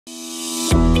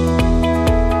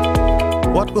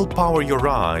What will power your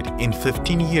ride in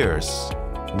 15 years?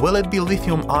 Will it be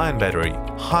lithium-ion battery,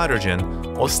 hydrogen,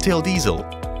 or still diesel?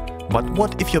 But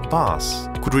what if your bus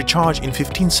could recharge in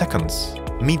 15 seconds?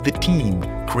 Meet the team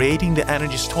creating the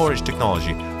energy storage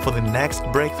technology for the next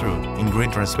breakthrough in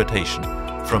green transportation,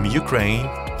 from Ukraine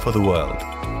for the world.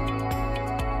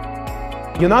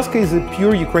 Yunasko is a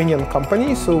pure Ukrainian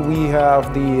company, so we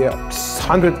have the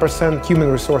 100%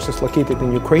 human resources located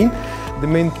in Ukraine. The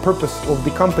main purpose of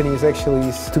the company is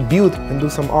actually to build and do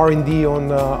some R&D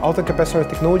on ultra-capacitor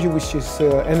technology, which is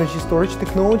energy storage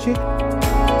technology.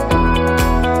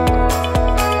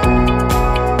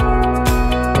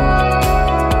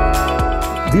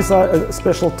 These are a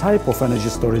special type of energy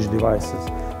storage devices.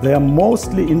 They are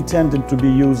mostly intended to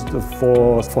be used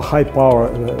for high-power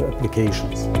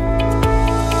applications.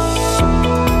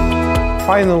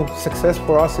 Final success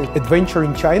for us is adventure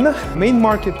in China. Main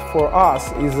market for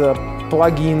us is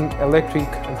plug-in electric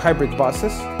and hybrid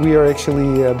buses. We are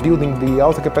actually building the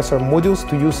ultra-capacitor modules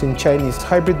to use in Chinese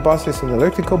hybrid buses and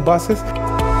electrical buses.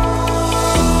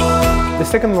 The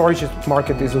second largest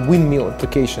market is windmill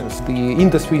applications. The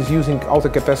industry is using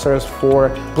ultra-capacitors for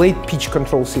blade pitch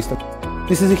control system.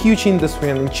 This is a huge industry,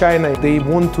 and in China they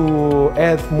want to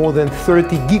add more than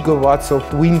 30 gigawatts of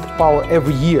wind power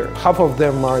every year. Half of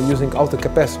them are using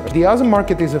ultra-capacitors. The other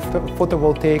market is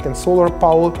photovoltaic and solar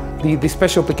power, the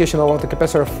special application of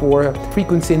ultra-capacitor for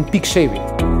frequency and peak shaving.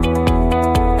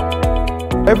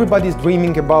 Everybody's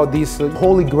dreaming about this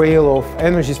holy grail of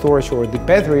energy storage, or the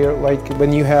battery, like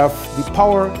when you have the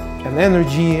power and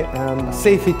energy and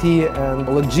safety and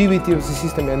longevity of the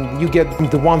system, and you get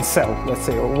the one cell, let's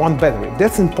say, or one battery.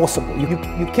 That's impossible.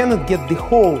 You cannot get the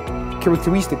whole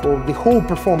characteristic or the whole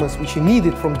performance which you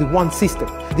needed from the one system.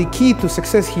 The key to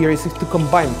success here is to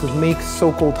combine, to make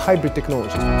so-called hybrid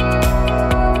technologies.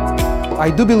 I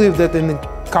do believe that in a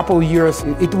couple of years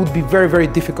it would be very, very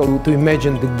difficult to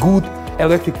imagine the good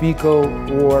electric vehicle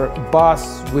or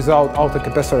bus without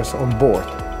ultra-capacitors on board.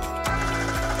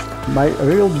 My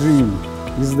real dream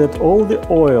is that all the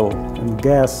oil and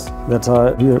gas that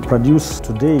we produce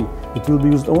today, it will be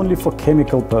used only for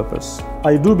chemical purpose.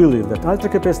 I do believe that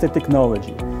ultra-capacitor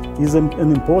technology is an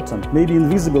important, maybe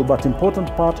invisible, but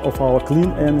important part of our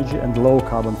clean energy and low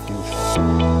carbon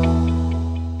future.